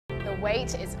The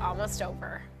wait is almost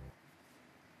over.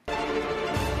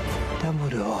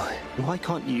 Dumbledore, why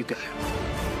can't you go?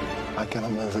 I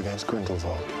cannot move against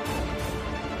Grindelwald.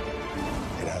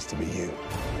 It has to be you.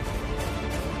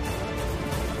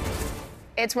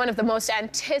 It's one of the most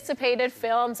anticipated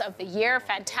films of the year.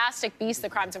 Fantastic Beasts: The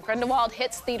Crimes of Grindlewald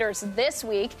hits theaters this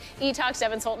week. etalk's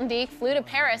Devon Soltendieck flew to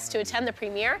Paris to attend the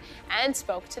premiere and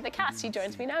spoke to the cast. He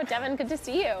joins me now. Devon, good to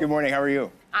see you. Good morning. How are you?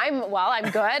 I'm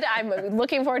good. I'm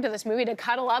looking forward to this movie to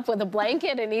cuddle up with a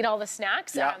blanket and eat all the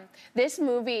snacks. Yeah. This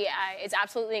movie is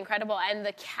absolutely incredible, and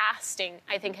the casting,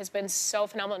 I think, has been so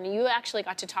phenomenal. And you actually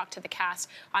got to talk to the cast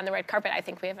on the red carpet. I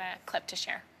think we have a clip to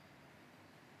share.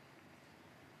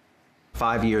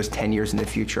 5 years, 10 years in the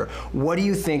future, what do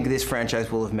you think this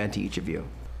franchise will have meant to each of you?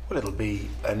 Well, it'll be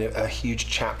a huge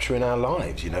chapter in our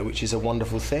lives, you know, which is a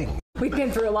wonderful thing. We've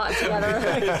been through a lot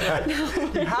together.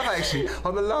 You have actually.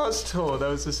 On the last tour, there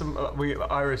was this.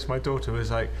 Iris, my daughter,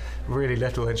 was like really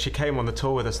little, and she came on the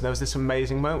tour with us. And there was this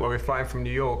amazing moment where we were flying from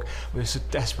New York. We were so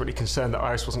desperately concerned that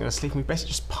Iris wasn't going to sleep. And we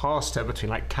basically just passed her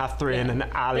between like Catherine and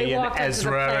Ali and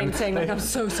Ezra. And saying like, "I'm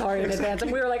so sorry in advance,"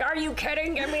 and we were like, "Are you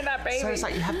kidding? Give me that baby." So it's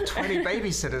like you have 20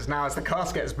 babysitters now as the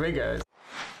cast gets bigger.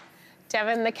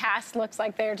 Devon, the cast looks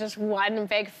like they're just one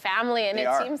big family, and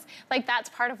seems like that's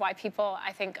part of why people,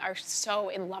 I think, are so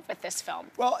in love with this film.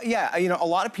 Well, yeah, you know, a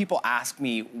lot of people ask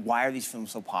me, why are these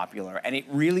films so popular? And it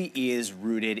really is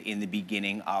rooted in the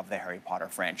beginning of the Harry Potter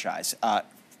franchise.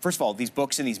 First of all, these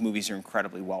books and these movies are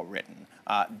incredibly well written.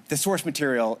 The source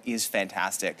material is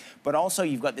fantastic, but also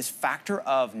you've got this factor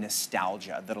of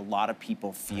nostalgia that a lot of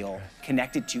people feel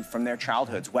connected to from their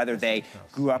childhoods, whether they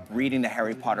grew up reading the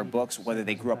Harry Potter books, whether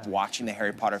they grew up watching the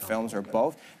Harry Potter films, or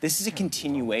both. This is a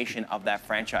continuation of that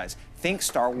franchise. Think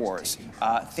Star Wars,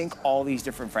 think all these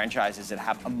different franchises that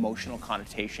have emotional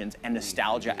connotations and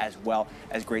nostalgia as well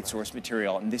as great source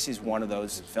material, and this is one of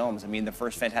those films. I mean, the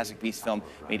first Fantastic Beasts film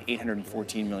made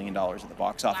 $814 million at the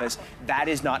box office. Wow. That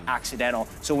is not accidental.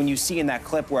 So when you see in that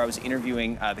clip where I was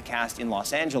interviewing the cast in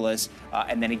Los Angeles,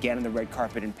 and then again on the red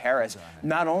carpet in Paris,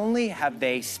 not only have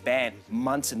they spent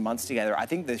months and months together, I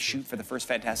think the shoot for the first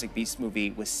Fantastic Beasts movie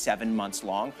was 7 months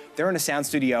long. They're in a sound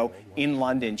studio in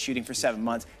London shooting for 7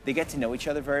 months. They get to know each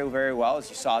other very, very well, as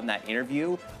you saw in that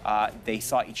interview. They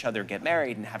saw each other get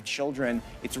married and have children.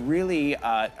 It's really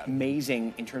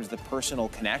amazing in terms of the personal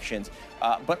connections,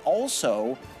 but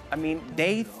also, I mean,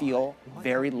 they feel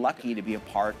very lucky to be a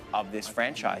part of this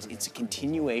franchise. It's a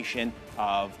continuation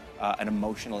of an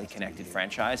emotionally connected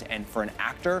franchise, and for an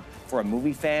actor, for a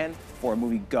movie fan, for a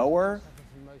movie goer,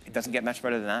 it doesn't get much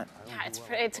better than that.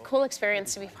 Yeah, it's a cool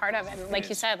experience to be part of, and like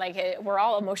you said, like we're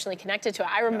all emotionally connected to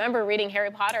it. I remember reading Harry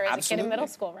Potter as a kid in middle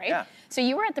school, right? Yeah. So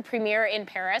you were at the premiere in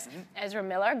Paris. Ezra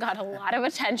Miller got a lot of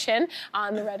attention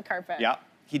on the red carpet. Yeah.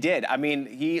 He did. I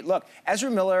mean, look,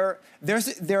 Ezra Miller,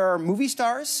 there are movie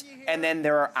stars and then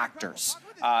there are actors.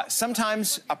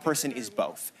 Sometimes a person is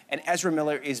both. And Ezra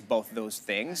Miller is both those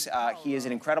things. He is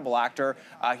an incredible actor.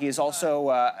 He is also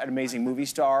an amazing movie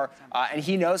star, and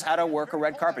he knows how to work a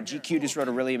red carpet. GQ just wrote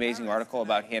a really amazing article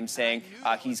about him, saying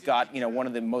he's got, you know, one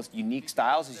of the most unique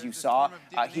styles, as you saw.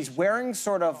 He's wearing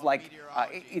sort of like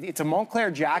it's a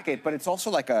Montclair jacket, but it's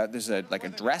also like there's a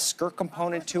dress skirt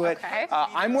component to it. Okay.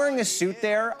 I'm wearing a suit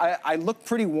there. I look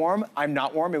pretty warm. I'm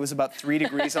not warm. It was about 3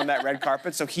 degrees on that red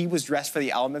carpet, so he was dressed for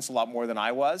the elements a lot more than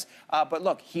I was. But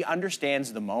look, he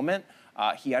understands the moment.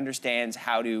 He understands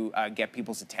how to get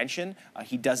people's attention.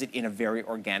 He does it in a very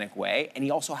organic way, and he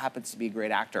also happens to be a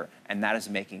great actor, and that is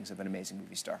the makings of an amazing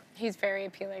movie star. He's very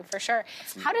appealing, for sure.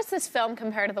 Absolutely. How does this film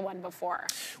compare to the one before?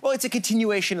 Well, it's a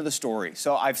continuation of the story.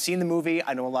 So I've seen the movie.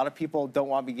 I know a lot of people don't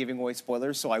want me giving away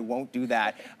spoilers, so I won't do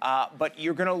that. But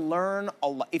you're going to learn a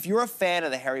lot. If you're a fan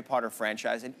of the Harry Potter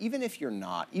franchise, and even if you're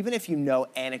not, even if you know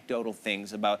anecdotal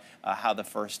things about how the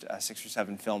first 6 or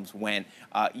 7 films went,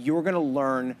 you're going to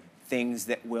learn things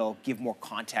that will give more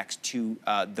context to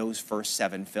those first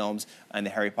 7 films in the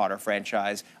Harry Potter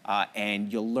franchise,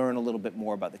 and you'll learn a little bit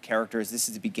more about the characters. This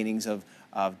is the beginnings of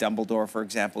Dumbledore, for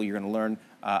example. You're going to learn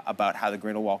about how the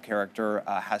Grindlewald character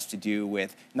has to do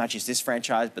with not just this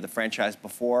franchise, but the franchise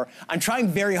before. I'm trying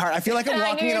very hard. I feel like I'm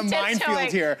walking in a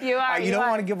minefield here. You are. You don't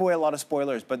want to give away a lot of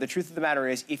spoilers, but the truth of the matter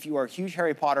is, if you are a huge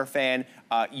Harry Potter fan,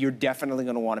 you're definitely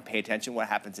going to want to pay attention to what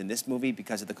happens in this movie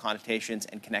because of the connotations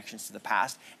and connections to the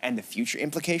past and the future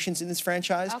implications in this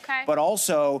franchise. Okay. But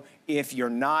also, if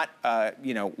you're not,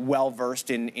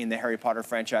 well-versed in the Harry Potter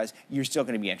franchise, you're still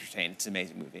going to be entertained. It's an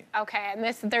amazing movie. Okay,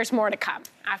 and there's more to come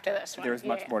after this one. There's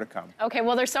Much more to come. Okay,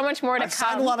 well, there's so much more to I've come.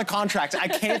 signed a lot of contracts. I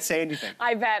can't say anything.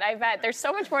 I bet. There's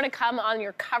so much more to come on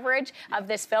your coverage of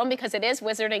this film because it is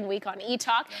Wizarding Week on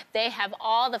eTalk. They have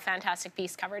all the Fantastic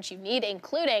Beasts coverage you need,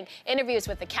 including interviews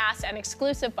with the cast and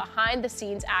exclusive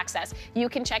behind-the-scenes access. You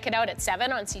can check it out at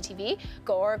 7 on CTV,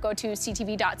 or go to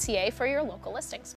ctv.ca for your local listings.